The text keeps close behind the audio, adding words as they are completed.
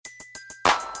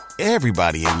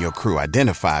Everybody in your crew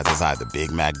identifies as either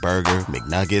Big Mac Burger,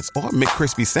 McNuggets, or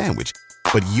McCrispy Sandwich.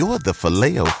 But you're the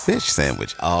Filet-O-Fish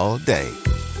Sandwich all day.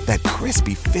 That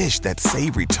crispy fish, that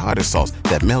savory tartar sauce,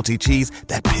 that melty cheese,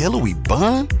 that pillowy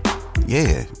bun.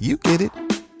 Yeah, you get it.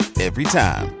 Every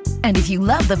time. And if you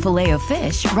love the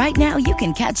Filet-O-Fish, right now you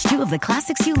can catch two of the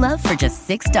classics you love for just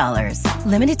 $6.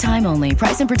 Limited time only.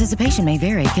 Price and participation may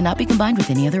vary. Cannot be combined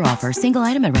with any other offer. Single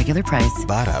item at regular price.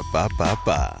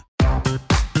 Ba-da-ba-ba-ba.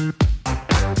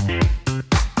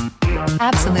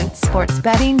 Absolute sports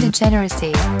betting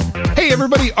degeneracy. Hey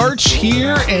everybody, Arch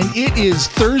here, and it is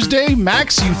Thursday.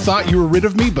 Max, you thought you were rid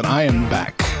of me, but I am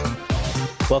back.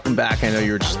 Welcome back. I know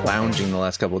you were just lounging the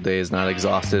last couple of days, not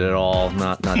exhausted at all,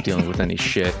 not dealing with any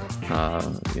shit.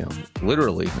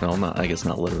 Literally, I guess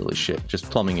not literally shit, just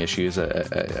plumbing issues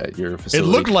at your facility.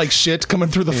 It looked like shit coming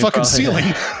through the fucking ceiling.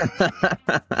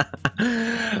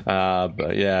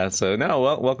 But yeah, so no,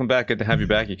 well, welcome back. Good to have you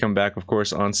back. You come back, of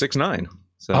course, on 6-9.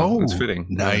 So it's fitting.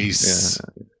 Nice.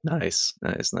 Yeah. Nice.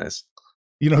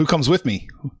 You know who comes with me?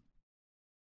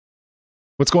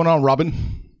 What's going on, Robin?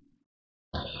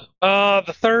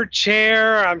 The third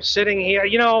chair. I'm sitting here.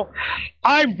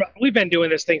 We've been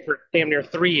doing this thing for damn near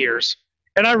 3 years,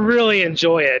 and I really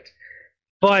enjoy it.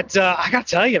 But I gotta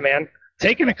tell you, man,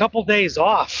 taking a couple days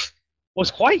off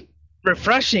was quite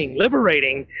refreshing,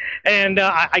 liberating, and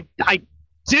I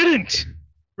didn't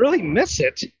really miss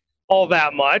it all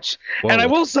that much. Whoa. And I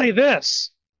will say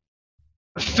this: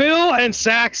 Phil and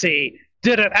Saxy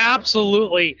did an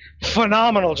absolutely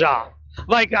phenomenal job.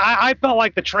 Like, I felt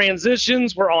like the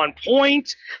transitions were on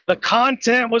point. The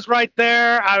content was right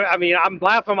there. I mean, I'm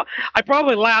laughing. I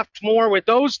probably laughed more with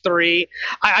those three.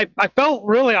 I felt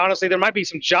really, honestly, there might be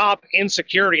some job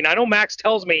insecurity. And I know Max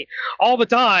tells me all the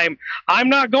time, I'm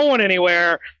not going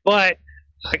anywhere. But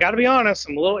I got to be honest,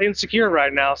 I'm a little insecure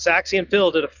right now. Saxy and Phil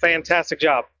did a fantastic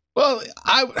job. Well,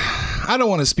 I don't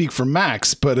want to speak for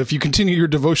Max, but if you continue your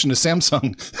devotion to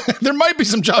Samsung, there might be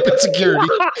some job insecurity.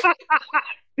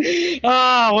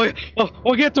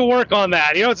 We'll get to work on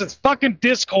that. It's fucking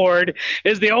Discord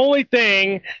is the only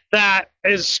thing that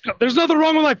is. There's nothing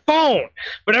wrong with my phone,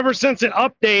 but ever since it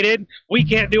updated, we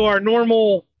can't do our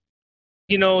normal,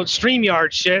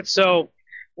 StreamYard shit. So,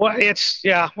 we'll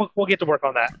get to work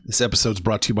on that. This episode's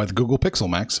brought to you by the Google Pixel,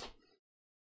 Max.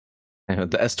 The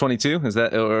S22 is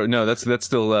that, or no? That's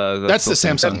still that's the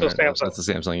Samsung. That's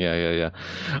the Samsung. Yeah.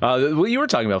 Well, you were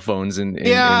talking about phones, and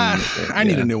I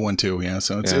need a new one too. Yeah,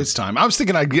 so it's time. I was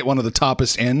thinking I'd get one of the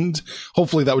toppest end.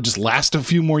 Hopefully, that would just last a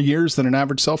few more years than an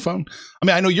average cell phone. I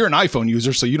mean, I know you're an iPhone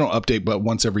user, so you don't update but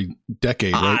once every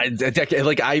decade, right? A decade.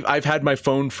 Like I've had my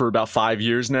phone for about 5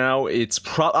 years now.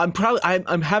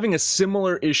 I'm having a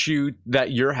similar issue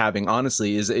that you're having.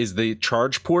 Honestly, is the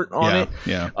charge port on it?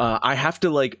 Yeah. I have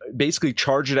to basically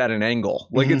charge it at an angle.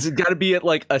 It's got to be at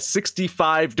a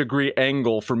 65-degree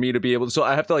angle for me to be able to. So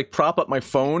I have to prop up my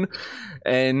phone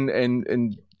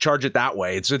and charge it that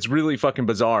way. It's really fucking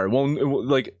bizarre.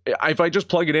 If I just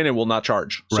plug it in, it will not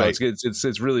charge. So right.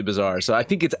 It's really bizarre. So I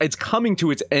think it's coming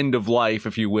to its end of life,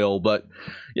 if you will. But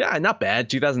yeah, not bad.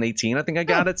 2018, I think I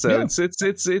got it. So it's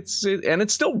and it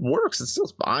still works. It's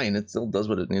still fine. It still does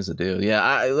what it needs to do.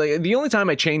 Yeah. The only time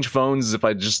I change phones is if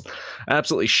I just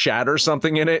absolutely shatter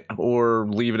something in it or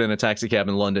leave it in a taxi cab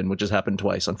in London, which has happened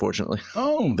twice, unfortunately.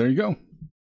 Oh, there you go.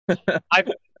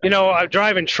 I'm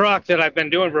driving truck that I've been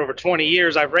doing for over 20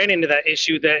 years. I've ran into that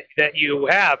issue that you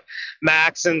have,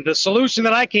 Max. And the solution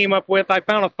that I came up with, I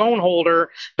found a phone holder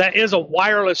that is a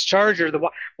wireless charger. The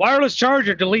wireless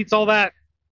charger deletes all that,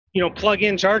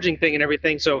 plug-in charging thing and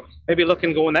everything. So maybe look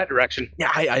and go in that direction.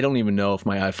 Yeah, I don't even know if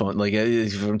my iPhone,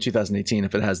 from 2018,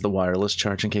 if it has the wireless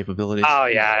charging capability. Oh,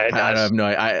 yeah, it does.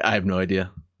 I have no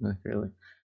idea. Really.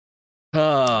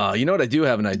 You know what I do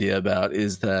have an idea about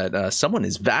is that someone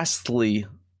is vastly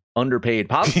underpaid,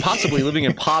 possibly living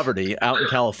in poverty out in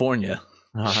California.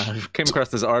 I came across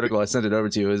this article. I sent it over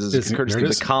to you. It's courtesy of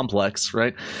The Complex,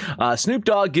 right? Snoop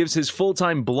Dogg gives his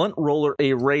full-time blunt roller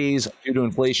a raise due to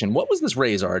inflation. What was this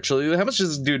raise, Archie? How much is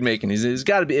this dude making? He's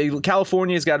got to be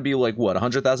California's got to be what,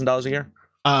 $100,000 a year?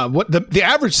 What the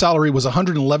average salary was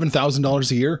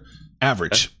 $111,000 a year.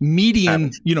 Average.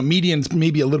 Median's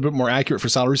maybe a little bit more accurate for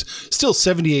salaries. Still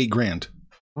 $78,000.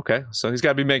 Okay, so he's got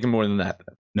to be making more than that.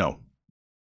 No.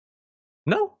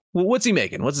 Well, what's he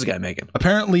making? What's this guy making?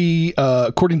 Apparently,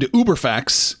 according to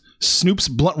Uberfacts, Snoop's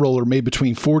blunt roller made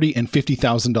between $40,000 and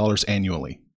 $50,000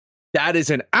 annually. That is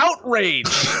an outrage.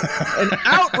 An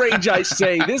outrage, I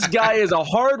say. This guy is a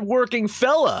hardworking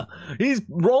fella. He's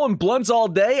rolling blunts all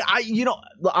day.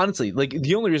 Honestly, like,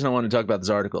 the only reason I want to talk about this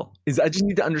article is I just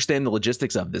need to understand the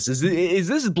logistics of this. Is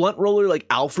this blunt roller like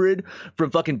Alfred from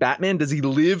fucking Batman? Does he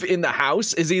live in the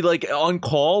house? Is he like on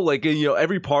call? Like,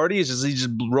 every party is he just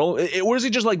rolling, or is he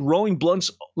just like rolling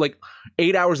blunts like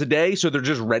 8 hours a day so they're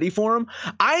just ready for him?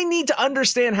 I need to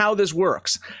understand how this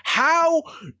works. How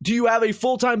do you have a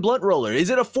full-time blunt roller? Is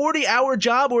it a 40-hour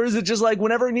job, or is it just like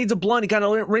whenever he needs a blunt, he kind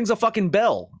of rings a fucking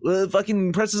bell,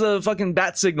 fucking presses a fucking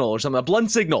bat signal or something, a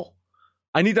blunt signal?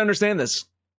 I need to understand this.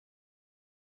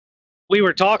 We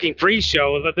were talking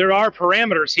pre-show that there are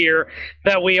parameters here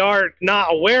that we are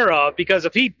not aware of, because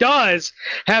if he does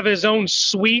have his own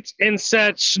suite in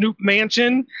said Snoop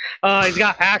mansion, he's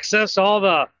got access to all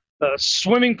the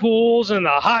swimming pools and the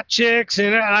hot chicks,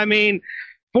 and I mean,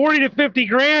 40 to 50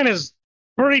 grand is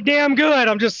pretty damn good.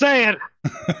 I'm just saying.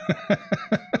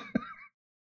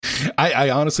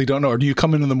 I honestly don't know. Or do you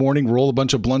come in the morning, roll a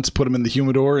bunch of blunts, put them in the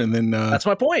humidor, and then that's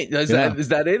my point. Is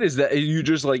that it? Is that you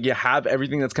just like you have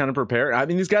everything that's kind of prepared? I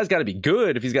mean, this guy's got to be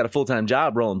good if he's got a full-time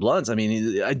job rolling blunts. I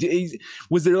mean,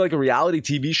 was there like a reality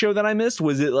TV show that I missed?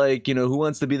 Was it like, Who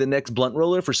Wants to Be the Next Blunt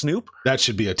Roller for Snoop? That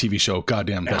should be a TV show.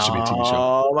 Goddamn, that should be a TV show.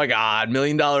 Oh my God, $1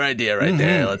 million idea right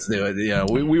there. Let's do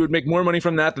it. We would make more money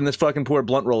from that than this fucking poor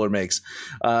blunt roller makes.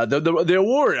 The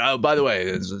award, by the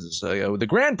way, the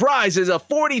grand prize is a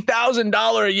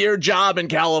 $40,000 a year job in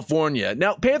California.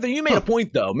 Now, Panther, you made a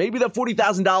point though. Maybe that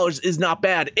 $40,000 is not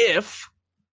bad if.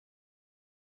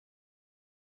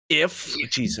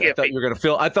 Jeez, I thought you were gonna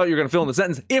fill in the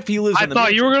sentence. If he lives,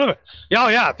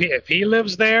 If he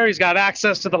lives there, he's got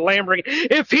access to the Lamborghini.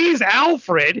 If he's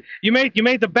Alfred, you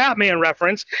made the Batman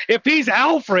reference. If he's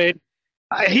Alfred,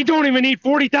 he don't even need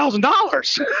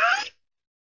 $40,000.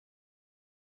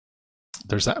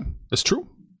 There's that. That's true.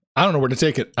 I don't know where to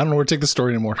take it. I don't know where to take the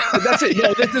story anymore. That's it.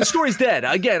 The story's dead.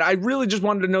 Again, I really just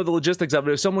wanted to know the logistics of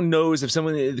it. If someone knows, if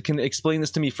someone can explain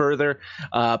this to me further,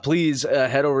 please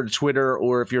head over to Twitter,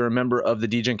 or if you're a member of the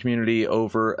DGen community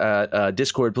over at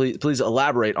Discord, please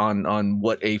elaborate on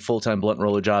what a full-time blunt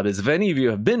roller job is. If any of you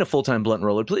have been a full-time blunt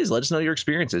roller, please let us know your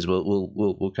experiences.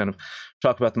 We'll kind of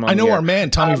talk about them on I know the air. Our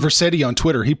man, Tommy Versetti on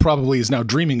Twitter, he probably is now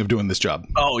dreaming of doing this job.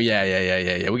 Oh,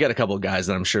 yeah. We got a couple of guys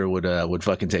that I'm sure would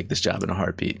fucking take this job in a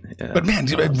heartbeat. Yeah. But man,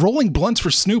 rolling blunts for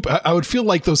Snoop, I would feel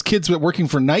like those kids working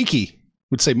for Nike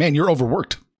would say, man, you're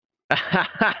overworked.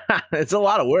 It's a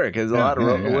lot of work. It's a lot of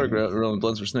work rolling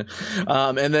blunts for Snoop.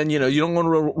 And then, you don't want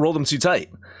to roll them too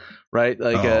tight. Right,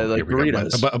 like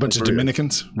burritos. A bunch of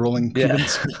Dominicans rolling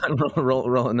Cubans.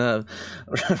 rolling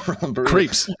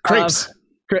burritos. Crepes.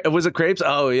 Was it crepes?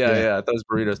 Oh yeah. I thought it was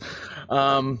burritos.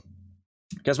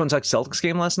 You guys want to talk Celtics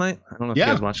game last night? I don't know if you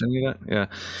guys watched any of that. Yeah.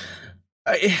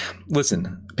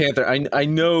 Listen, Panther, I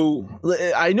know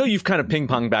you've kind of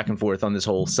ping-ponged back and forth on this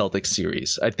whole Celtics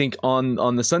series. I think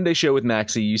on the Sunday show with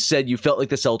Maxie, you said you felt like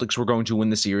the Celtics were going to win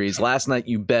the series. Last night,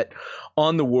 you bet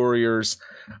on the Warriors.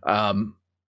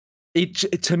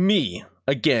 To me,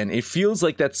 again, it feels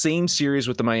like that same series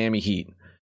with the Miami Heat.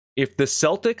 If the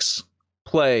Celtics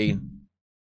play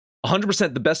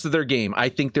 100% the best of their game, I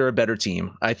think they're a better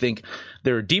team. I think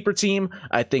they're a deeper team.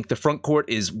 I think the front court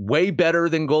is way better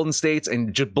than Golden State's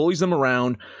and just bullies them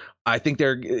around. I think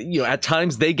they're, at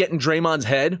times they get in Draymond's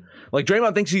head. Like,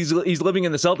 Draymond thinks he's living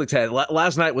in the Celtics' head.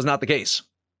 Last night was not the case.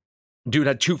 Dude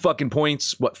had 2 fucking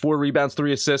points, 4 rebounds,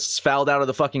 3 assists, fouled out of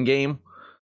the fucking game.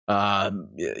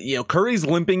 Curry's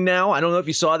limping now. I don't know if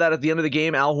you saw that at the end of the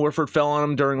game. Al Horford fell on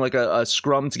him during like a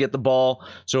scrum to get the ball.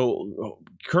 So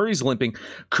Curry's limping.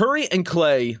 Curry and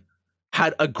Clay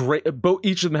had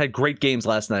each of them had great games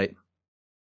last night.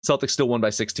 Celtics still won by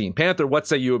 16. Panther, what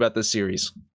say you about this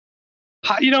series?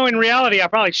 In reality, I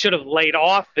probably should have laid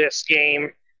off this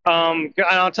game. And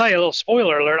I'll tell you a little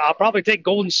spoiler alert. I'll probably take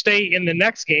Golden State in the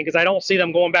next game because I don't see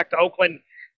them going back to Oakland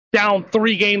down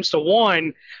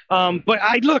 3-1. But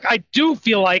I do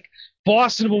feel like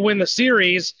Boston will win the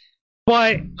series,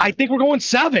 but I think we're going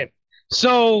 7.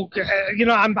 So,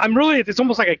 I'm really, it's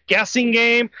almost like a guessing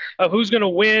game of who's going to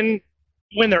win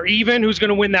when they're even, who's going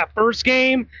to win that first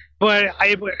game. But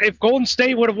if Golden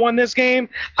State would have won this game,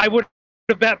 I would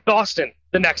have bet Boston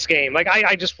the next game. Like,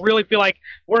 I just really feel like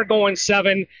we're going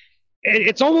 7.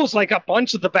 It's almost like a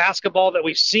bunch of the basketball that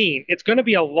we've seen. It's going to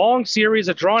be a long series,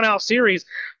 a drawn-out series,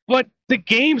 but the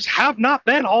games have not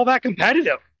been all that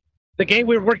competitive. The game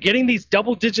we're getting these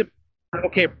double-digit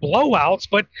blowouts,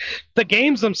 but the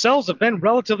games themselves have been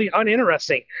relatively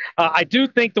uninteresting. I do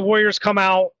think the Warriors come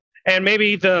out and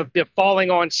maybe the falling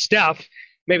on Steph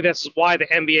maybe that's why the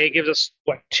NBA gives us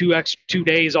 2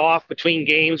 days off between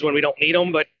games when we don't need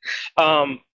them. But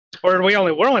or we're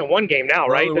only one game now,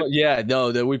 right? Yeah,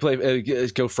 no, we play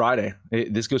go Friday.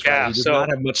 This goes Friday. He does not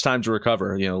have much time to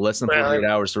recover. Less than 48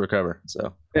 hours to recover.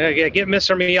 So get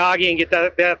Mr. Miyagi and get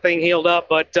that thing healed up.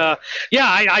 But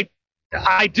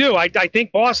I do. I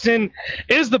think Boston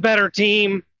is the better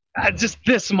team. Just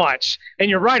this much. And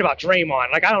you're right about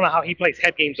Draymond. Like, I don't know how he plays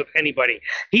head games with anybody.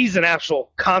 He's an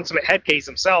actual consummate head case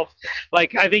himself.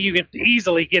 Like, I think you can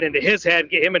easily get into his head and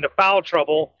get him into foul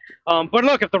trouble. But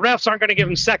look, if the refs aren't going to give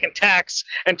him second tax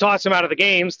and toss him out of the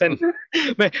games, then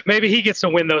maybe he gets to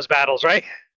win those battles, right?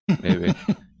 Maybe.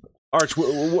 Arch,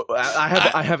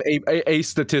 I have a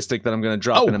statistic that I'm going to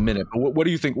drop in a minute. But what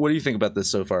do you think? What do you think about this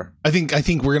so far? I think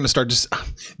we're going to start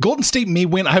Golden State may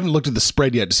win. I haven't looked at the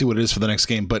spread yet to see what it is for the next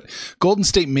game, but Golden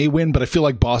State may win. But I feel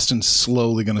like Boston's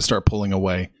slowly going to start pulling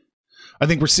away. I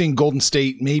think we're seeing Golden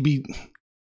State. Maybe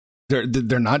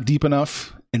they're not deep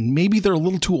enough, and maybe they're a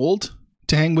little too old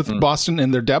to hang with Boston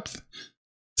and their depth.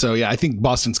 So yeah, I think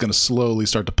Boston's going to slowly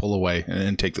start to pull away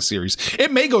and take the series.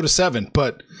 It may go to 7,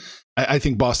 but I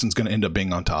think Boston's going to end up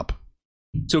being on top.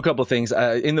 So a couple of things.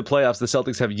 In the playoffs, the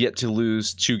Celtics have yet to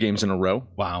lose 2 games in a row.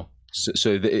 Wow.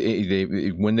 So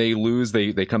they when they lose,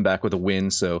 they come back with a win.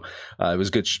 So it was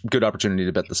a good opportunity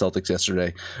to bet the Celtics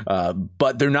yesterday.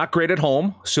 But they're not great at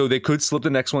home, so they could slip the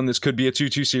next one. This could be a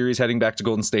 2-2 series heading back to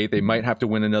Golden State. They might have to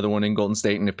win another one in Golden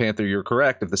State. And if Panther, you're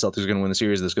correct, if the Celtics are going to win the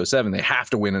series, this goes 7. They have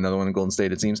to win another one in Golden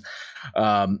State, it seems.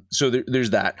 So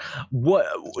there's that. What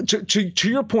to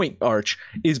your point, Arch,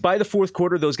 is by the fourth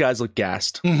quarter, those guys look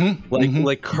gassed.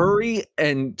 Like Curry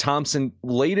and Thompson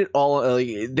laid it all.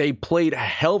 They played a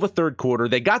hell of a third quarter.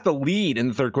 They got the lead in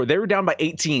the third quarter. They were down by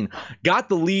 18, got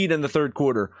the lead in the third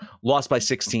quarter, lost by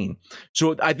 16.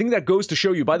 So I think that goes to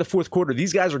show you by the fourth quarter,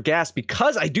 these guys are gassed,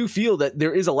 because I do feel that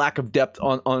there is a lack of depth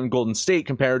on Golden State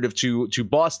comparative to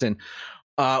Boston.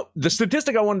 The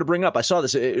statistic I wanted to bring up, I saw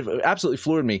this, it absolutely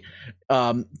floored me.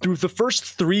 Through the first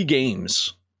 3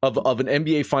 games of an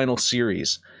NBA final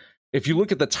series, if you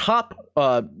look at the top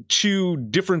 2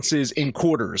 differences in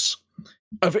quarters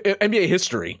of NBA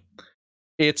history,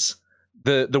 it's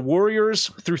the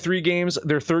Warriors through 3 games,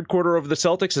 their third quarter of the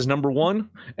Celtics is number 1,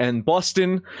 and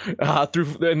Boston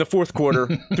in the fourth quarter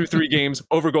through 3 games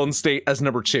over Golden State as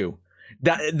number 2.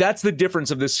 That's the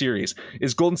difference of this series,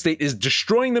 is Golden State is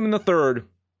destroying them in the third.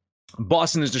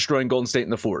 Boston is destroying Golden State in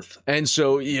the fourth. And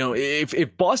so,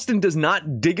 if Boston does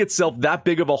not dig itself that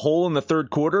big of a hole in the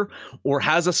third quarter or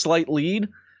has a slight lead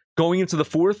going into the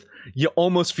fourth, you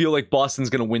almost feel like Boston's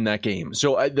going to win that game.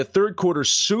 So the third quarter,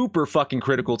 super fucking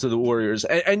critical to the Warriors.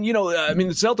 And the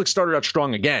Celtics started out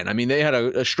strong again. I mean, they had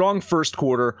a strong first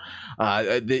quarter.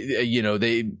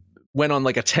 They went on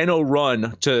like a 10-0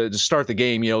 run to start the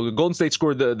game. Golden State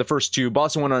scored the first 2.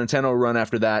 Boston went on a 10-0 run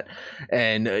after that.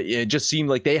 And it just seemed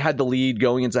like they had the lead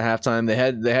going into halftime. They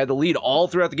had the lead all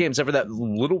throughout the game, except for that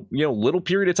little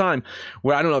period of time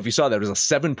where, I don't know if you saw that, it was a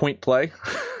 7-point play,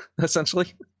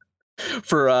 essentially,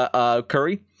 for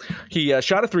Curry. He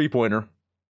shot a 3-pointer,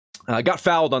 got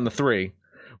fouled on the 3,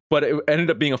 but it ended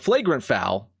up being a flagrant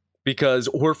foul because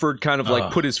Horford kind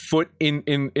of put his foot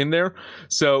in there.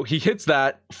 So he hits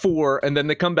that 4, and then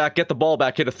they come back, get the ball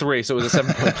back, hit a 3. So it was a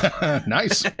 7-point.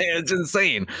 Nice. It's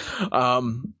insane.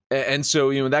 And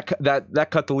so, that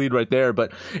cut the lead right there.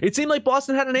 But it seemed like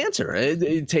Boston had an answer.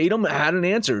 Tatum had an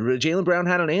answer. Jaylen Brown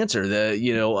had an answer.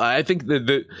 I think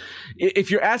if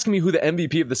you're asking me who the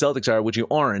MVP of the Celtics are, which you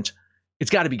aren't,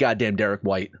 it's got to be goddamn Derek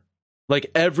White. Like,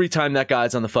 every time that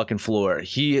guy's on the fucking floor,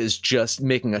 he is just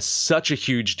making such a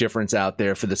huge difference out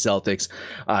there for the Celtics.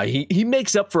 He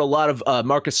makes up for a lot of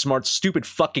Marcus Smart's stupid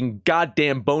fucking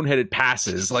goddamn boneheaded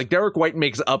passes. Like, Derek White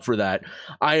makes up for that.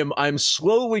 I'm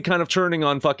slowly kind of turning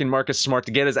on fucking Marcus Smart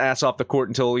to get his ass off the court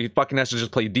until he fucking has to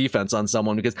just play defense on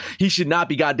someone, because he should not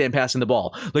be goddamn passing the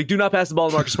ball. Like, do not pass the ball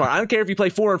to Marcus Smart. I don't care if you play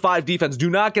 4 and 5 defense. Do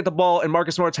not get the ball in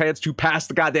Marcus Smart's hands to pass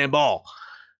the goddamn ball.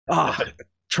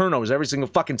 Turnovers every single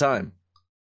fucking time.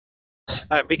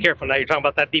 Be careful now. You're talking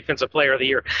about that defensive player of the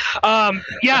year.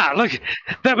 Look,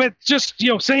 but just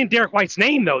saying Derek White's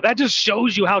name though, that just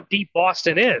shows you how deep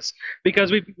Boston is,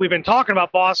 because we've been talking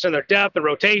about Boston, their depth, the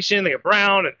rotation. They have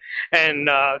Brown and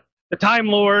the Time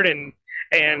Lord and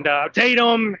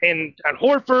Tatum and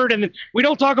Horford, and we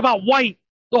don't talk about White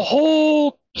the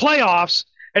whole playoffs.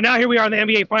 And now here we are in the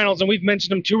NBA Finals, and we've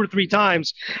mentioned them 2 or 3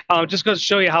 times, just goes to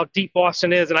show you how deep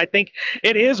Boston is. And I think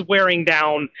it is wearing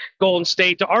down Golden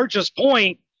State. To Arch's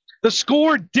point, the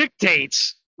score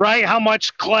dictates right? How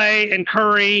much Clay and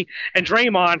Curry and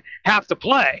Draymond have to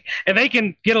play. And they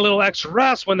can get a little extra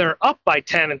rest when they're up by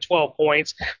 10 and 12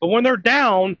 points. But when they're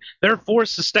down, they're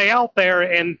forced to stay out there.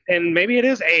 And maybe it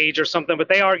is age or something, but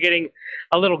they are getting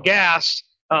a little gassed.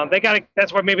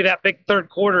 That's why maybe that big third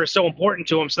quarter is so important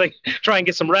to them. So they try and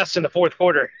get some rest in the fourth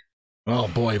quarter. Oh,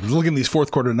 boy. Looking at these fourth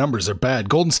quarter numbers, they're bad.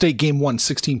 Golden State game 1,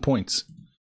 16 points.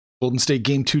 Golden State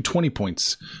game 2, 20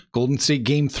 points. Golden State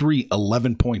game 3,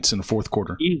 11 points in the fourth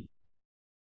quarter.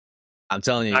 I'm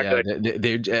telling you,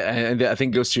 and I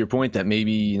think it goes to your point that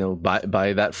maybe,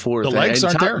 by that fourth, the legs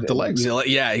aren't there. The legs,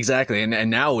 yeah, exactly.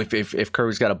 And now if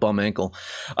Curry's got a bum ankle,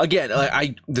 again,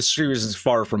 the series is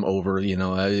far from over.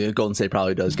 Golden State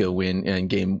probably does go win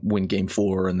game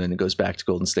 4, and then it goes back to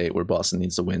Golden State where Boston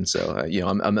needs to win. So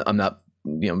I'm not.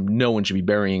 No one should be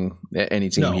burying any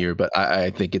team here, but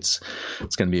I think it's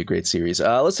going to be a great series.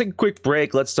 Let's take a quick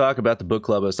break. Let's talk about the book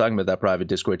club. I was talking about that private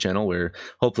Discord channel where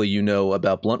hopefully you know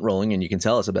about blunt rolling and you can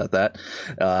tell us about that.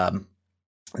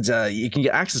 You can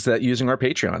get access to that using our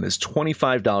Patreon. It's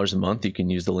 $25 a month. You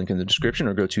can use the link in the description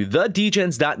or go to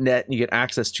thedegens.net and you get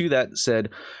access to that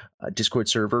said Discord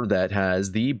server that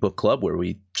has the book club where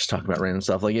we just talk about random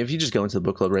stuff. Like if you just go into the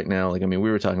book club right now, we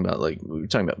were talking about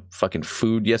fucking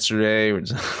food yesterday.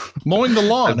 Mowing the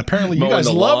lawn. Apparently you guys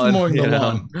love mowing the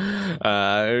lawn.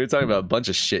 We were talking about a bunch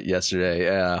of shit yesterday.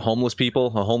 Homeless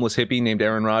people, a homeless hippie named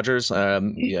Aaron Rodgers.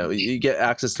 You get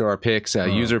access to our picks,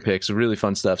 user picks, really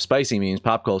fun stuff, spicy memes,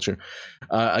 pop culture.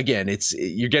 Again,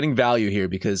 you're getting value here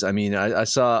because I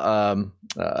saw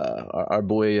our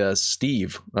boy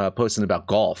Steve posting about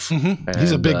golf. Mm-hmm.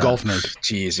 He's a big golf nerd.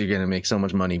 Geez, you're gonna make so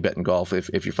much money betting golf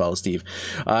if you follow Steve.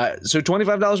 So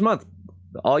 $25 a month.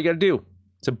 All you got to do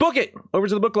is book it over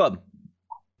to the book club.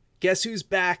 Guess who's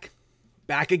back?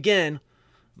 Back again.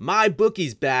 My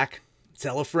bookie's back.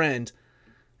 Tell a friend.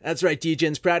 That's right,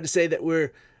 Degen's proud to say that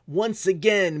we're once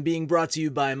again being brought to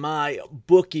you by my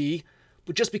bookie.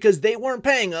 But just because they weren't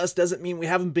paying us doesn't mean we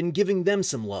haven't been giving them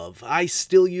some love. I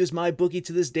still use my bookie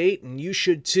to this date, and you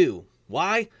should too.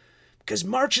 Why? Because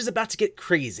March is about to get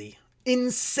crazy.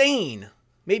 Insane.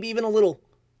 Maybe even a little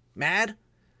mad.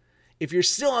 If you're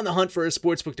still on the hunt for a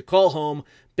sportsbook to call home,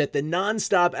 bet the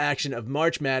non-stop action of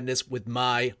March Madness with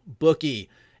my bookie.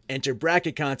 Enter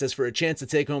bracket contests for a chance to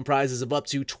take home prizes of up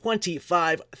to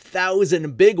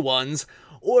 25,000 big ones,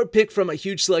 or pick from a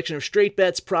huge selection of straight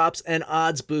bets, props, and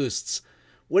odds boosts.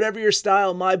 Whatever your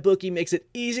style, MyBookie makes it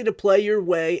easy to play your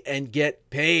way and get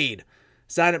paid.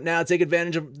 Sign up now, take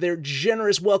advantage of their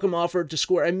generous welcome offer to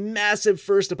score a massive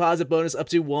first deposit bonus up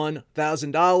to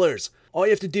 $1,000. All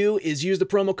you have to do is use the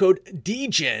promo code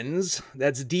DEGENS,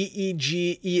 that's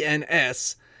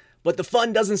DEGENS, but the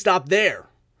fun doesn't stop there.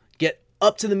 Get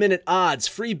up-to-the-minute odds,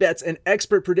 free bets, and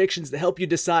expert predictions to help you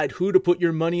decide who to put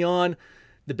your money on.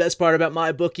 The best part about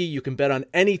MyBookie, you can bet on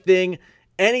anything,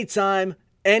 anytime,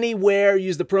 anywhere.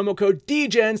 Use the promo code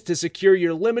DEGENS to secure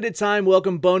your limited time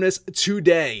welcome bonus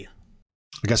today.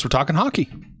 I guess we're talking hockey.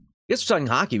 We're talking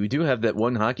hockey. We do have that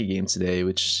one hockey game today,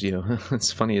 which,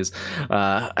 it's funny is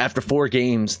after 4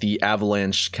 games, the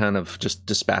Avalanche kind of just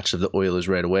dispatched of the Oilers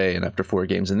right away. And after 4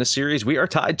 games in this series, we are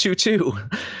tied 2-2.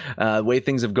 The way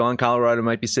things have gone, Colorado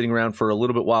might be sitting around for a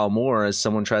little bit while more as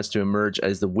someone tries to emerge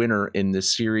as the winner in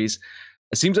this series.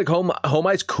 It seems like home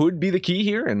ice could be the key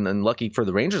here, and lucky for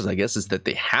the Rangers, I guess, is that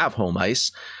they have home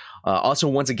ice. Also,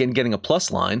 once again, getting a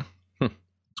plus line.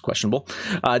 It's questionable,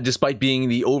 despite being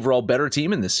the overall better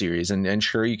team in this series. And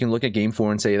sure, you can look at Game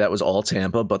 4 and say that was all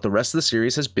Tampa, but the rest of the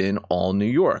series has been all New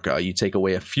York. You take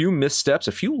away a few missteps,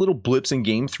 a few little blips in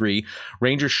Game 3,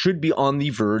 Rangers should be on the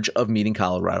verge of meeting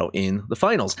Colorado in the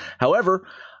finals. However,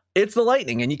 it's the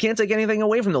Lightning, and you can't take anything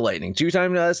away from the Lightning.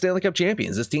 2-time Stanley Cup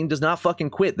champions. This team does not fucking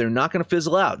quit. They're not going to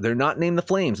fizzle out. They're not named the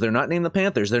Flames. They're not named the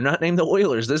Panthers. They're not named the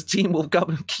Oilers. This team will come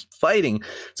and keep fighting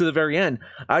to the very end.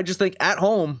 I just think at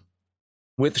home,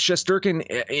 with Shesterkin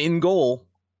in goal,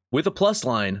 with a plus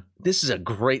line, this is a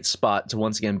great spot to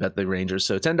once again bet the Rangers.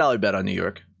 So $10 bet on New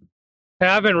York.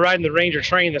 I've been riding the Ranger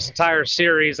train this entire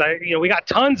series. We got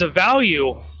tons of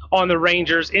value on the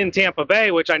Rangers in Tampa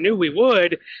Bay, which I knew we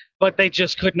would, but they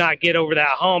just could not get over that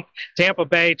hump. Tampa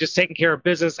Bay just taking care of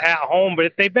business at home,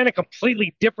 but they've been a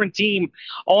completely different team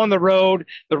on the road.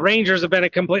 The Rangers have been a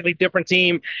completely different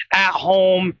team at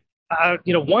home.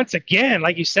 Once again,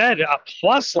 like you said, a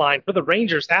plus line for the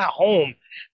Rangers at home.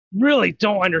 Really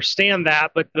don't understand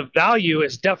that, but the value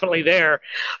is definitely there.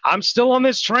 I'm still on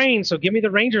this train, so give me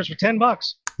the Rangers for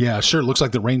 $10. Yeah, sure. Looks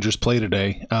like the Rangers play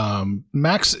today.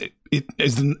 Max,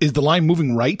 is the line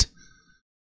moving right?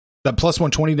 That plus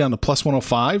 120 down to plus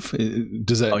 105.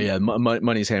 Does that? Oh yeah,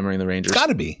 money's hammering the Rangers. It's got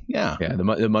to be. Yeah. Yeah.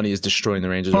 The money is destroying the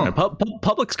Rangers. Huh. Right now.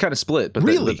 Public's kind of split, but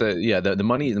really, the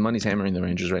money's hammering the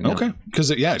Rangers right now. Okay,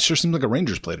 because it sure seems like a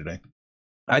Rangers play today.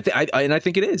 I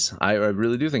think it is. I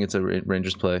really do think it's a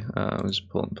Rangers play. I'm just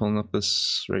pulling up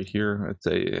this right here. I'd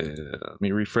say let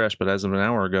me refresh, but as of an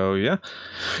hour ago, yeah.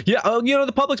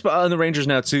 The public's on the Rangers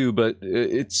now too, but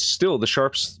it's still the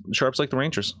Sharps like the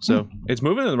Rangers, so it's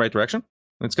moving in the right direction.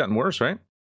 It's gotten worse, right?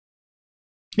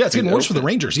 Yeah, it's getting worse for the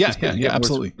Rangers. Yeah,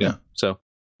 absolutely. Yeah. So,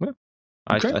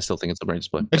 I still think it's the Rangers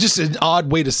play. It's just an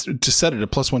odd way to set it at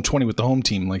plus 120 with the home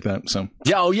team like that. So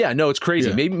no, it's crazy.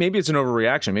 Yeah. Maybe it's an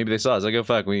overreaction. Maybe they saw it. It's like, oh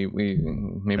fuck, we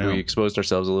exposed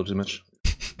ourselves a little too much.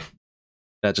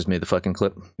 That just made the fucking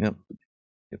clip. Yep.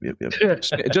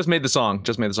 It just made the song.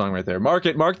 Just made the song right there. Mark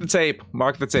the tape.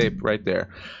 Mark the tape right there.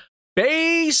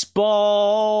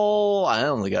 Baseball. I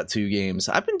only got 2 games.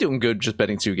 I've been doing good just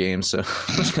betting 2 games, so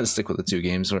I'm just gonna stick with the 2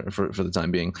 games for the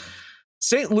time being.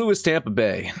 St. Louis, Tampa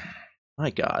Bay. My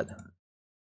God,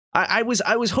 I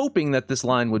was hoping that this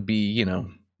line would be, I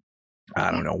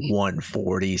don't know,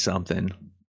 140 something.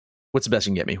 What's the best you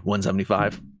can get me?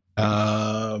 175.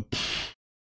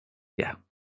 Yeah.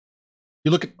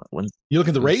 You look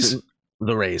at the Rays.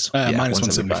 The Rays. Minus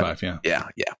 175. Yeah.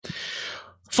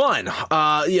 Fun.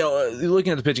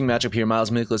 Looking at the pitching matchup here,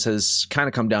 Miles Mikolas has kind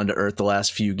of come down to earth the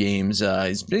last few games.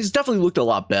 He's definitely looked a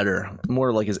lot better,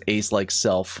 more like his ace-like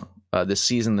self this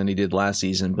season than he did last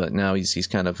season. But now he's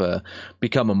kind of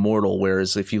become immortal.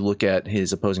 Whereas if you look at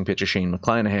his opposing pitcher Shane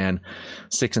McClanahan,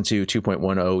 6-2,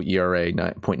 2.10 ERA,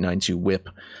 9.92 WHIP.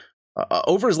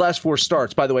 Over his last 4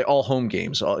 starts, by the way, all home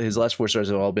games. His last 4 starts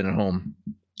have all been at home.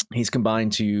 He's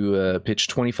combined to pitch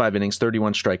 25 innings,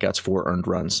 31 strikeouts, 4 earned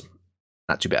runs.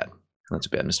 Not too bad,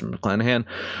 Mr. McClanahan.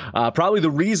 Probably the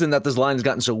reason that this line has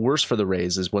gotten so worse for the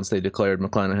Rays is once they declared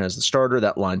McClanahan as the starter,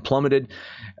 that line plummeted.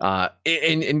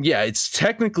 It's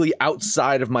technically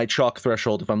outside of my chalk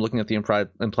threshold. If I'm looking at the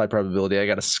implied probability, I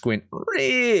got to squint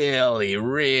really,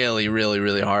 really, really,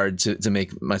 really hard to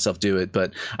make myself do it.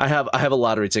 But I have a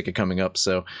lottery ticket coming up,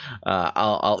 so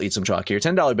I'll eat some chalk here.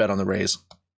 $10 bet on the Rays.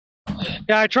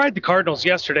 Yeah, I tried the Cardinals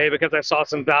yesterday because I saw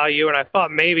some value, and I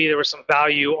thought maybe there was some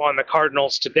value on the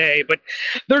Cardinals today, but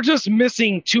they're just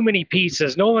missing too many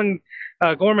pieces. Nolan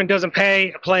Gorman doesn't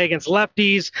play against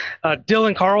lefties.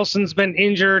 Dylan Carlson's been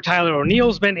injured. Tyler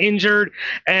O'Neill's been injured,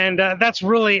 and that's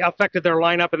really affected their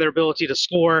lineup and their ability to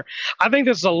score. I think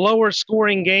this is a lower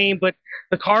scoring game, but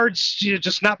the Cards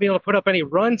just not being able to put up any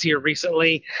runs here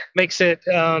recently makes it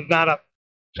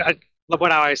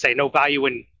what I always say, no value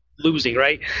in losing,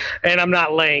 right? And I'm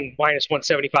not laying minus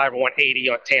 175 or 180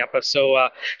 on Tampa, so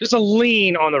just a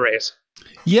lean on the Rays.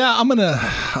 Yeah,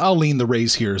 I'll lean the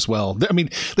Rays here as well. I mean,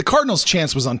 the Cardinals'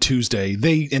 chance was on Tuesday.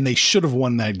 They should have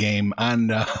won that game,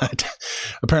 and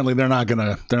apparently they're not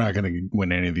gonna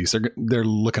win any of these. They're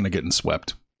looking at getting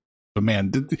swept. But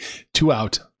man, 2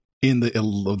 out in the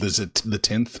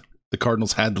 10th. The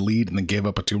Cardinals had the lead and then gave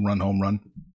up a 2-run home run.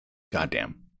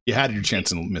 Goddamn, you had your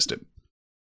chance and missed it.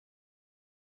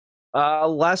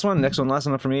 Last one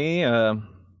up for me.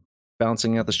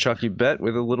 Bouncing out this chalky bet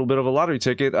with a little bit of a lottery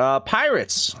ticket.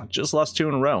 Pirates just lost 2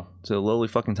 in a row to the lowly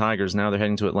fucking Tigers. Now they're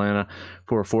heading to Atlanta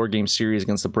for a 4-game series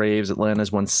against the Braves.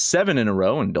 Atlanta's won 7 in a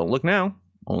row, and don't look now,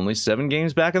 only 7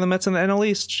 games back of the Mets in the NL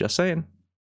East. Just saying,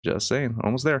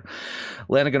 almost there.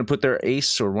 Atlanta going to put their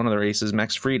ace, or one of their aces,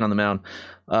 Max Fried, on the mound.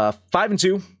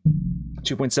 5-2,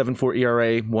 2.74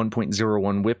 ERA,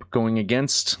 1.01 WHIP, going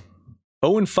against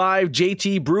 0-5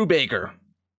 JT Brubaker.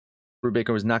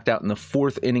 Brubaker was knocked out in the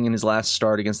 4th inning in his last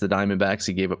start against the Diamondbacks.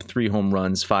 He gave up 3 home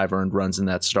runs, 5 earned runs in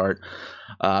that start.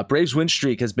 Braves' win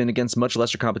streak has been against much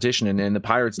lesser competition, and the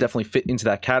Pirates definitely fit into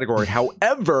that category.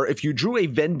 However, if you drew a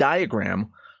Venn diagram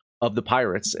of the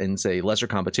Pirates and say lesser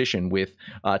competition with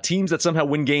teams that somehow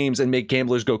win games and make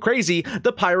gamblers go crazy,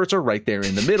 the Pirates are right there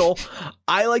in the middle.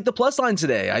 I like the plus line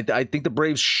today. I think the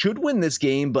Braves should win this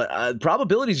game, but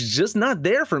probability is just not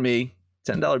there for me.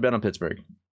 $10 bet on Pittsburgh.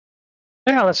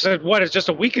 Yeah, that's what is just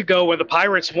a week ago when the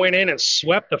Pirates went in and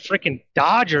swept the freaking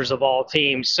Dodgers of all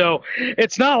teams. So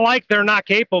it's not like they're not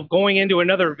capable of going into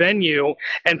another venue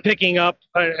and picking up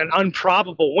an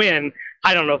improbable win.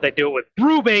 I don't know if they do it with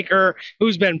Brubaker,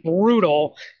 who's been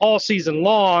brutal all season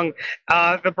long.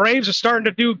 The Braves are starting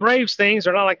to do Braves things.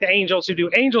 They're not like the Angels who do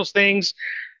Angels things.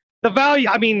 The value,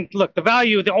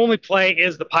 the only play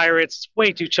is the Pirates. It's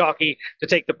way too chalky to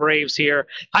take the Braves here.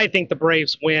 I think the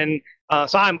Braves win.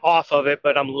 So I'm off of it,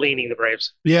 but I'm leaning the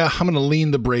Braves. Yeah, I'm going to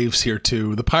lean the Braves here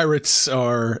too. The Pirates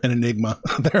are an enigma.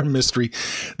 They're a mystery.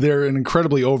 They're an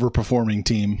incredibly overperforming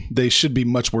team. They should be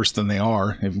much worse than they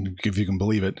are, if you can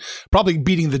believe it. Probably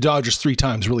beating the Dodgers 3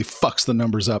 times really fucks the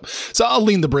numbers up. So I'll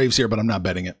lean the Braves here, but I'm not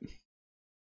betting it.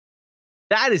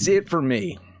 That is it for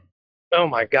me. Oh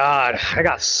my God, I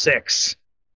got 6.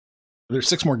 There's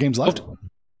 6 more games left.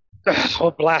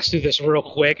 I'll blast through this real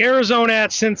quick. Arizona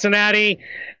at Cincinnati.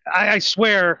 I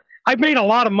swear, I made a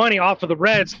lot of money off of the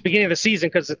Reds at the beginning of the season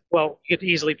because, well, you could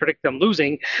easily predict them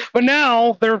losing. But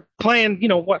now they're playing,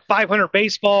 500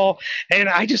 baseball, and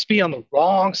I just be on the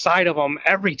wrong side of them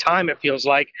every time, it feels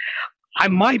like. I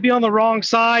might be on the wrong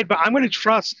side, but I'm going to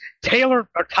trust Tyler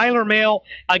Mahle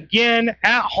again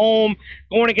at home,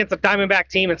 going against a Diamondback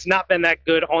team that's not been that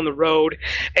good on the road,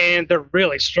 and they're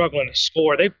really struggling to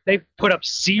score. They've put up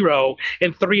 0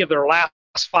 in 3 of their last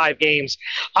 5 games.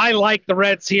 I like the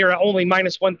Reds here at only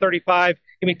minus 135.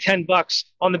 Give me $10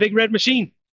 on the Big Red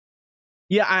Machine.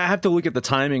 Yeah, I have to look at the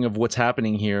timing of what's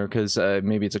happening here because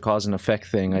maybe it's a cause and effect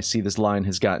thing. I see this line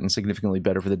has gotten significantly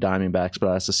better for the Diamondbacks, but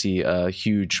I also see a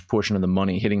huge portion of the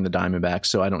money hitting the Diamondbacks.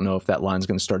 So I don't know if that line's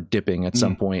going to start dipping at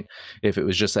some point. If it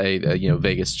was just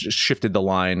Vegas just shifted the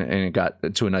line and it got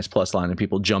to a nice plus line and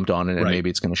people jumped on it, and maybe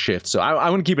it's going to shift. So I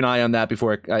want to keep an eye on that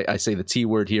before I say the T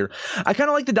word here. I kind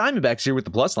of like the Diamondbacks here with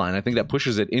the plus line. I think that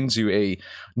pushes it into a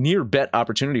near bet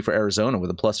opportunity for Arizona with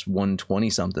a plus 120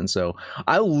 something. So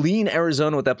I'll lean Arizona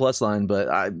with that plus line,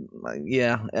 but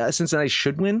Cincinnati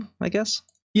should win, I guess.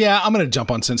 Yeah, I'm going to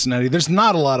jump on Cincinnati. There's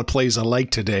not a lot of plays I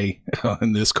like today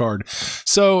in this card,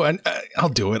 so I'll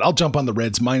do it. I'll jump on the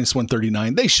Reds minus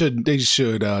 139. They should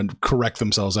correct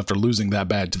themselves after losing that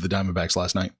bad to the Diamondbacks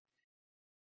last night.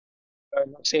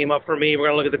 Team up for me. We're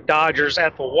going to look at the Dodgers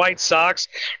at the White Sox.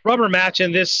 Rubber match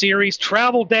in this series.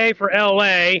 Travel day for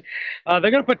LA.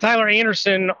 They're going to put Tyler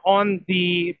Anderson on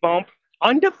the bump.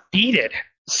 Undefeated.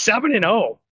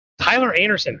 7-0. Tyler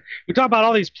Anderson. We talk about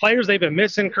all these players they've been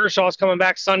missing. Kershaw's coming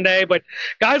back Sunday, but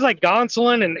guys like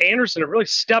Gonsolin and Anderson have really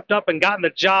stepped up and gotten the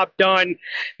job done.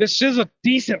 This is a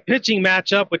decent pitching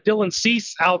matchup with Dylan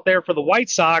Cease out there for the White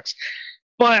Sox.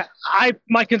 But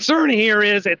my concern here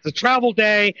is it's a travel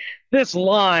day. This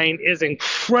line is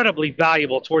incredibly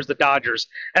valuable towards the Dodgers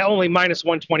at only minus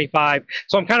 125.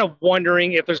 So I'm kind of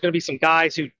wondering if there's going to be some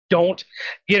guys who don't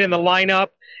get in the lineup.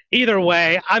 Either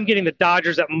way, I'm getting the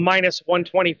Dodgers at minus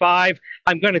 125.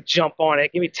 I'm going to jump on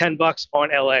it. Give me $10 on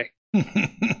LA.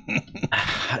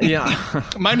 Yeah.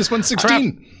 Minus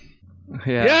 116.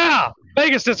 Yeah.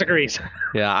 Vegas disagrees.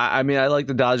 Yeah, I mean, I like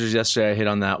the Dodgers yesterday. I hit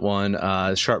on that one.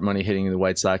 Sharp money hitting the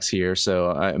White Sox here.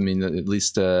 So, I mean, at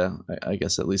least the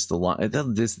line.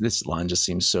 This line just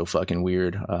seems so fucking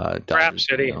weird. Trap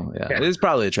city. Yeah, it is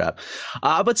probably a trap.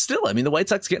 But still, I mean, the White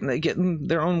Sox getting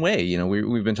their own way.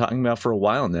 We've been talking about for a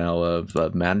while now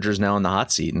of managers now in the hot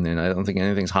seat, and I don't think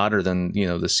anything's hotter than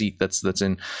the seat that's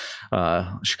in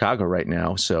Chicago right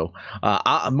now. So,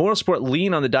 Moral Sport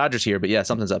lean on the Dodgers here, but yeah,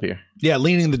 something's up here. Yeah,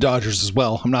 leaning the Dodgers as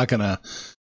well. I'm not gonna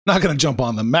jump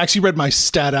on them. Max, you read my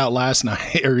stat out last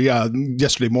night or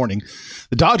yesterday morning.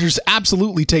 The Dodgers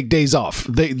absolutely take days off.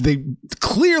 They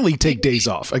clearly take days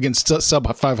off against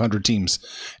sub 500 teams.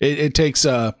 It takes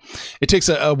a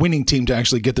winning team to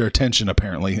actually get their attention,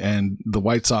 apparently. And the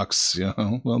White Sox,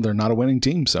 they're not a winning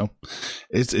team, so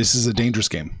this is a dangerous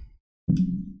game.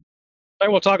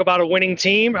 We'll talk about a winning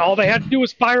team. All they had to do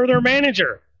was fire their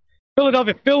manager.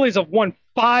 Philadelphia Phillies have won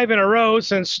 5 in a row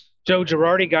since Joe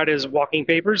Girardi got his walking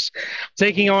papers,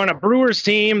 taking on a Brewers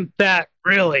team that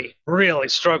really, really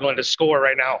struggling to score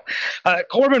right now.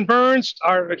 Corbin Burns,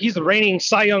 he's the reigning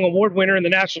Cy Young Award winner in the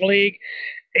National League.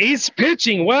 He's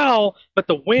pitching well, but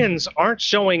the wins aren't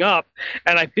showing up.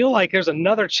 And I feel like there's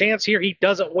another chance here he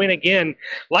doesn't win again.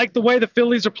 Like the way the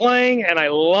Phillies are playing, and I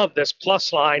love this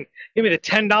plus line. Give me the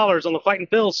 $10 on the Fighting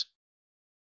Phils.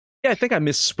 Yeah, I think I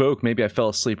misspoke. Maybe I fell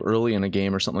asleep early in a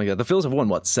game or something like that. The Phils have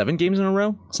won, 7 games in a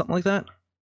row? Something like that?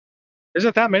 Is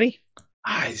it that many?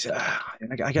 I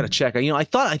got to check. I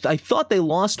thought they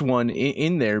lost one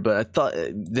in there, but I thought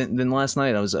then last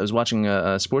night I was watching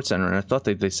Sports Center and I thought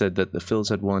they said that the Phils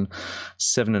had won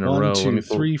 7 in a row. 1, 2,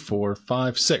 3, 4,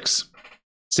 5, 6.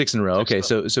 6 in a row. Okay,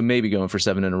 so maybe going for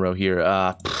 7 in a row here.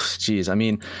 Geez, I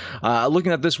mean,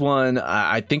 looking at this one,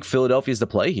 I think Philadelphia is the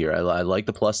play here. I like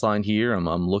the plus line here.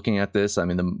 I'm looking at this. I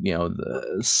mean,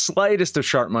 the slightest of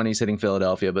sharp money is hitting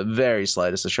Philadelphia, but very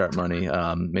slightest of sharp money.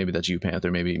 Maybe that's you,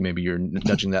 Panther. Maybe you're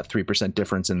nudging that 3%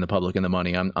 difference in the public and the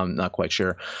money. I'm not quite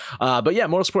sure. But yeah,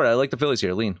 Moral Sport. I like the Phillies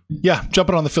here. Lean. Yeah,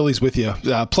 jumping on the Phillies with you.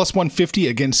 Plus 150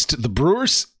 against the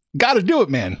Brewers. Got to do it,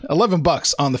 man.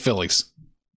 $11 on the Phillies.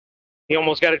 You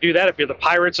almost got to do that if you're the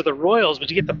Pirates or the Royals, but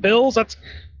you get the Bills, that's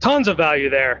tons of value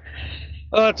there.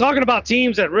 Talking about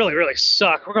teams that really, really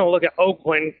suck, we're going to look at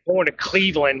Oakland going to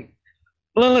Cleveland.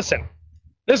 Well, listen,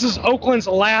 this is Oakland's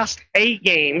last 8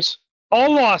 games,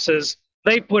 all losses.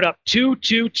 They put up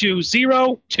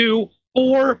 2-2-2, 0-2,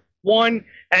 4-1,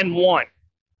 and 1.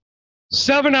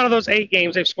 7 out of those 8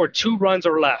 games, they've scored 2 runs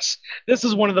or less. This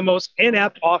is one of the most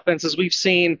inept offenses we've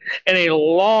seen in a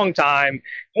long time,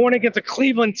 going against a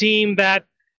Cleveland team that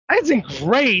isn't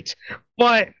great,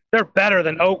 but they're better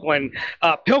than Oakland.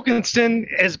 Pilkington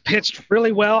has pitched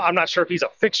really well. I'm not sure if he's a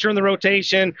fixture in the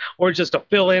rotation or just a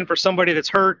fill-in for somebody that's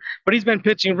hurt, but he's been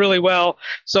pitching really well.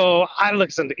 So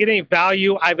listen, to get any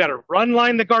value, I've got to run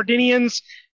line the Gardenians,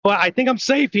 but I think I'm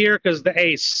safe here because the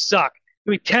A's suck.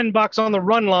 Give me $10 on the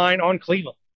run line on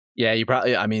Cleveland. Yeah, you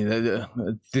probably. I mean,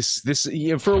 this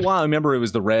for a while. I remember it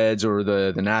was the Reds or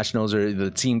the Nationals or the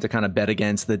team to kind of bet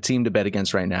against. The team to bet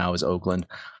against right now is Oakland.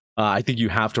 I think you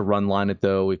have to run line it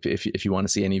though if you want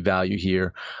to see any value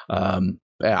here.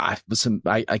 I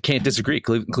can't disagree.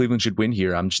 Cleveland should win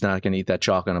here. I'm just not going to eat that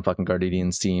chalk on a fucking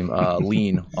Gardenians team.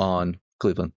 Lean on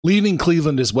Cleveland. Leaning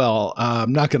Cleveland as well.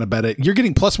 I'm not going to bet it. You're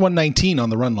getting plus 119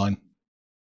 on the run line.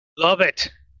 Love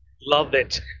it. Love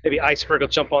it. Maybe Iceberg will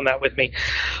jump on that with me.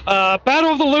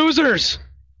 Battle of the losers.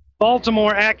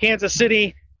 Baltimore at Kansas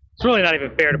City. It's really not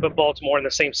even fair to put Baltimore in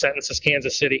the same sentence as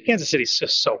Kansas City. Kansas City's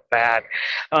just so bad.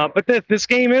 But this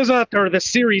game this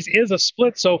series is a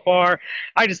split so far.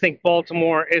 I just think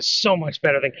Baltimore is so much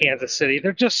better than Kansas City.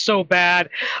 They're just so bad.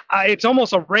 It's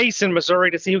almost a race in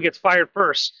Missouri to see who gets fired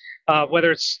first,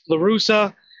 whether it's La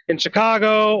Russa in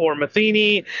Chicago or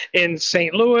Matheny in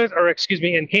St. Louis,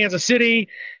 in Kansas City.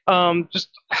 Just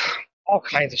all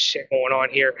kinds of shit going on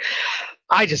here.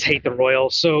 I just hate the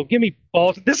Royals. So give me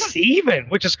Baltimore. This is even,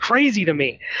 which is crazy to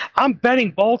me. I'm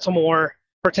betting Baltimore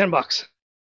for $10.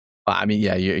 I mean,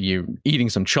 yeah, you're eating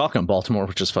some chalk on Baltimore,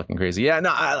 which is fucking crazy. Yeah,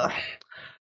 no,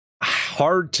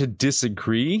 hard to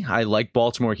disagree. I like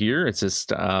Baltimore here. It's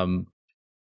just I'm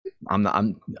not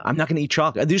going to eat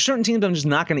chalk. There's certain teams I'm just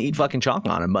not going to eat fucking chalk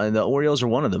on them. The Orioles are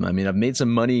one of them. I mean, I've made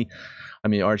some money. I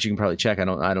mean, Arch, you can probably check. I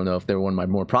don't know if they're one of my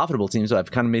more profitable teams, but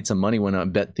I've kind of made some money when I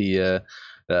bet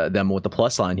them with the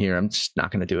plus line here. I'm just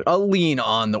not going to do it. I'll lean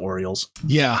on the Orioles.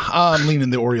 Yeah, I'm leaning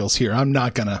the Orioles here. I'm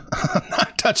not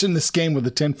touching this game with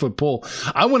a 10-foot pole.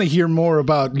 I want to hear more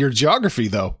about your geography,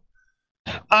 though.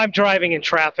 I'm driving in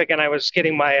traffic, and I was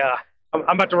getting my I'm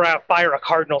about to fire a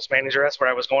Cardinals manager. That's where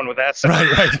I was going with that. So.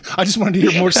 Right. I just wanted to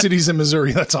hear more cities in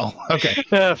Missouri. That's all. Okay.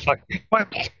 Fuck.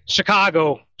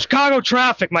 Chicago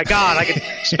traffic. My God, I could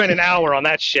spend an hour on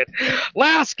that shit.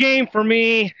 Last game for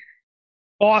me.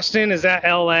 Boston is at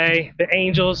LA. The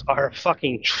Angels are a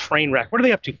fucking train wreck. What are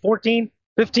they up to? 14?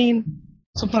 15?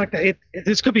 Something like that.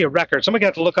 This could be a record. Somebody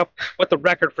got to look up what the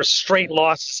record for straight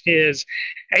losses is.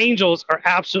 Angels are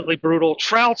absolutely brutal.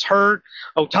 Trout's hurt.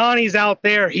 Ohtani's out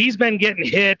there. He's been getting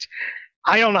hit.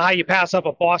 I don't know how you pass up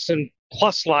a Boston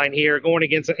plus line here going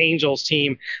against an Angels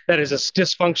team that is as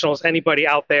dysfunctional as anybody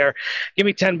out there. Give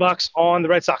me $10 on the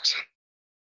Red Sox.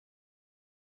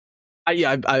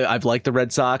 I've liked the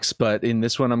Red Sox, but in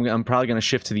this one, I'm probably going to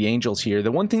shift to the Angels here.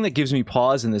 The one thing that gives me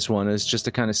pause in this one is just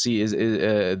to kind of see is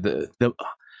the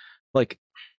like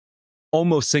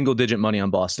almost single digit money on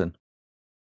Boston.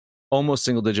 Almost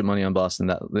single digit money on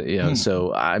Boston.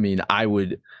 So I mean,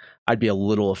 I'd be a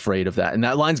little afraid of that. And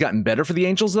that line's gotten better for the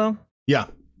Angels, though. Yeah.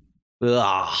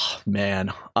 Oh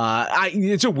man,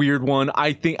 it's a weird one.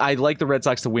 I think I like the Red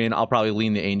Sox to win. I'll probably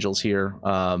lean the Angels here,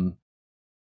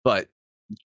 but.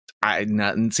 I'm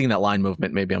not seeing that line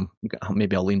movement. Maybe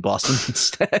I'll lean Boston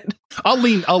instead. I'll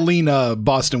lean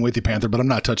Boston with you, Panther, but I'm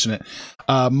not touching it.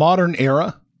 Modern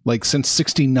era, like since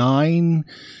 '69,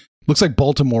 looks like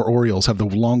Baltimore Orioles have the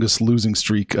longest losing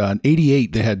streak. In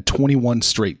 '88, they had 21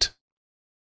 straight.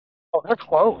 Oh, they're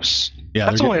close.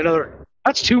 Yeah,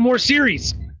 that's 2 more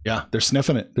series. Yeah, they're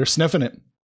sniffing it.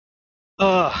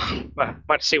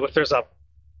 Might see if there's a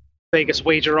Vegas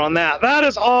wager on that. That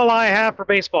is all I have for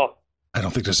baseball. I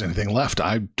don't think there's anything left.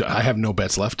 I have no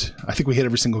bets left. I think we hit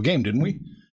every single game, didn't we?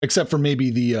 Except for maybe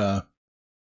the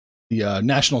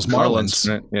Nationals Marlins.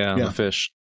 Yeah, the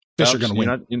Fish. Fish are going to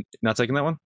win. You're not taking that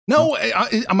one? No,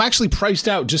 I'm actually priced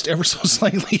out just ever so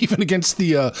slightly, even against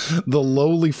the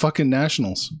lowly fucking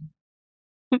Nationals.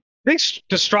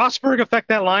 Does Strasburg affect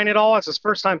that line at all? It's his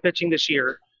first time pitching this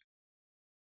year.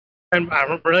 And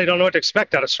I really don't know what to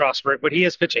expect out of Strasburg, but he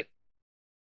is pitching.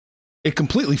 It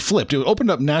completely flipped. It opened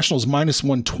up Nationals minus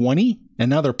 120, and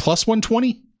now they're plus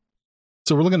 120.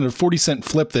 So we're looking at a 40-cent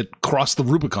flip that crossed the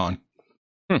Rubicon.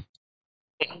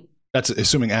 That's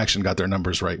assuming Action got their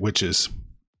numbers right, which is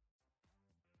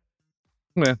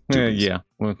Yeah.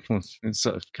 Well, it's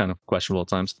kind of questionable at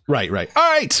times. Right.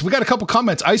 All right. We got a couple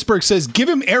comments. Iceberg says, give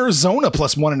him Arizona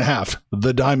plus 1.5.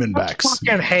 The Diamondbacks.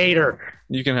 Fucking hater.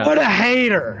 You can have What a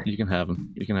hater. You can have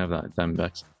him. You can have that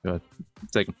Diamondbacks. Go ahead.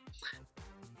 Take him.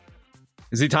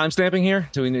 Is he time stamping here?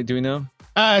 Do we know?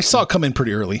 I saw it come in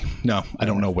pretty early. No, I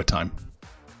don't know what time.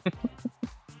 Is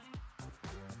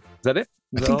that it?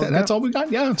 I think that's all we got.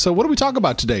 Yeah. So what do we talk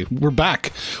about today? We're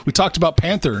back. We talked about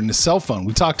Panther and his cell phone.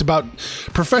 We talked about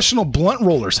professional blunt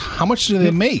rollers. How much do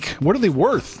they make? What are they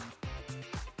worth?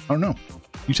 I don't know.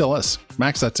 You tell us.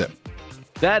 Max, that's it.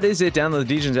 That is it. Download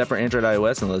the Degens app for Android,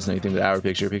 iOS, and let us know anything with our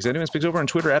picks, your picks. Anyways, picks over on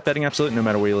Twitter at Betting Absolute. No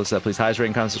matter where you listen to that, please highest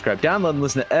rating, comment, subscribe, download, and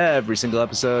listen to every single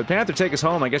episode. Panther, take us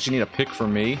home. I guess you need a pick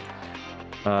from me.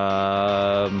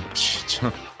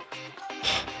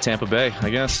 Tampa Bay, I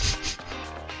guess.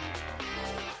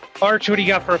 Arch, what do you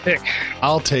got for a pick?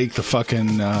 I'll take the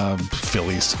fucking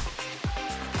Phillies.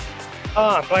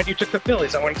 Oh, I'm glad you took the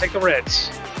Phillies. I want to take the Reds.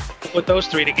 Put those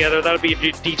three together, that'll be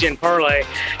a Degen parlay.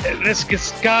 This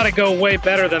has got to go way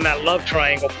better than that love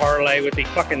triangle parlay with the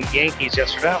fucking Yankees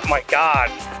yesterday. Oh my God,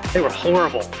 they were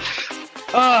horrible.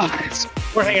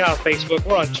 We're hanging out on Facebook.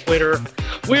 We're on Twitter.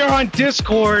 We are on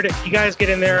Discord. You guys get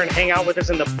in there and hang out with us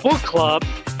in the book club.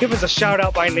 Give us a shout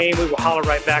out by name. We will holler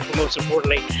right back. But most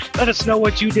importantly, let us know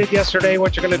what you did yesterday,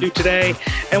 what you're going to do today.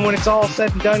 And when it's all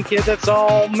said and done, kids, let's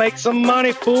all make some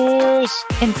money, fools.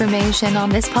 Information on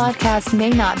this podcast may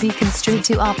not be construed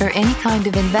to offer any kind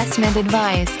of investment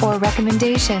advice or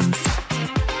recommendations.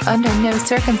 Under no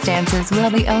circumstances will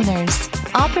the owners,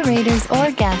 operators, or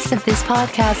guests of this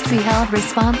podcast be held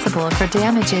responsible for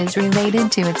damages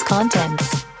related to its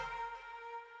contents.